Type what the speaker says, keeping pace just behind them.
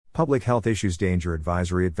Public health issues danger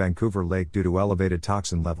advisory at Vancouver Lake due to elevated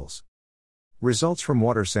toxin levels. Results from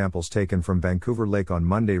water samples taken from Vancouver Lake on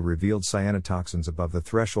Monday revealed cyanotoxins above the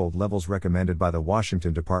threshold levels recommended by the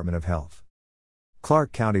Washington Department of Health.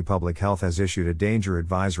 Clark County Public Health has issued a danger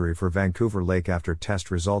advisory for Vancouver Lake after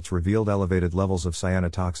test results revealed elevated levels of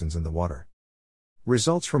cyanotoxins in the water.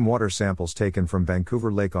 Results from water samples taken from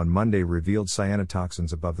Vancouver Lake on Monday revealed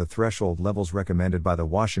cyanotoxins above the threshold levels recommended by the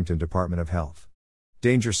Washington Department of Health.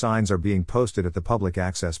 Danger signs are being posted at the public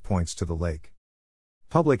access points to the lake.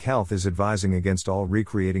 Public Health is advising against all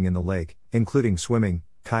recreating in the lake, including swimming,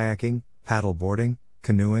 kayaking, paddleboarding,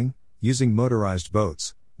 canoeing, using motorized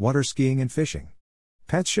boats, water skiing and fishing.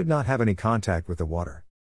 Pets should not have any contact with the water.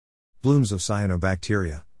 Blooms of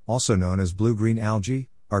cyanobacteria, also known as blue-green algae,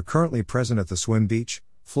 are currently present at the Swim Beach,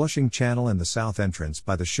 Flushing Channel and the south entrance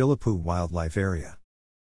by the Shillapoo Wildlife Area.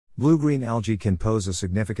 Blue-green algae can pose a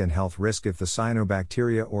significant health risk if the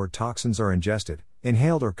cyanobacteria or toxins are ingested,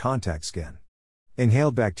 inhaled or contact skin.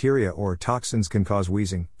 Inhaled bacteria or toxins can cause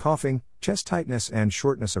wheezing, coughing, chest tightness and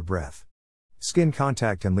shortness of breath. Skin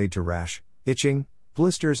contact can lead to rash, itching,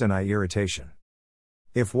 blisters and eye irritation.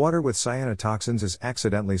 If water with cyanotoxins is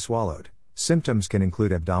accidentally swallowed, symptoms can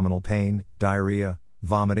include abdominal pain, diarrhea,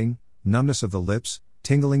 vomiting, numbness of the lips,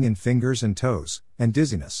 tingling in fingers and toes, and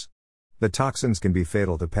dizziness. The toxins can be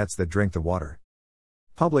fatal to pets that drink the water.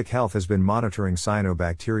 Public Health has been monitoring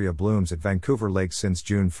cyanobacteria blooms at Vancouver Lake since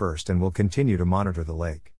June 1 and will continue to monitor the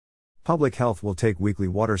lake. Public Health will take weekly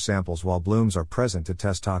water samples while blooms are present to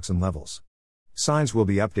test toxin levels. Signs will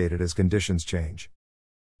be updated as conditions change.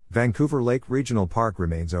 Vancouver Lake Regional Park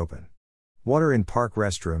remains open. Water in park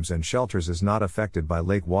restrooms and shelters is not affected by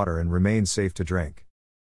lake water and remains safe to drink.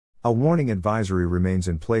 A warning advisory remains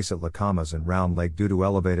in place at Lacamas and Round Lake due to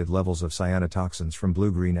elevated levels of cyanotoxins from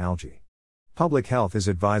blue-green algae. Public Health is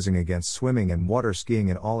advising against swimming and water skiing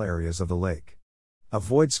in all areas of the lake.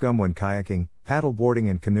 Avoid scum when kayaking, paddleboarding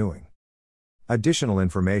and canoeing. Additional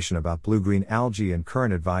information about blue-green algae and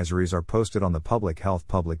current advisories are posted on the Public Health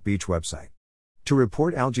Public Beach website. To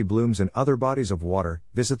report algae blooms in other bodies of water,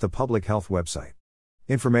 visit the Public Health website.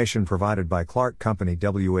 Information provided by Clark Company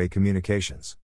WA Communications.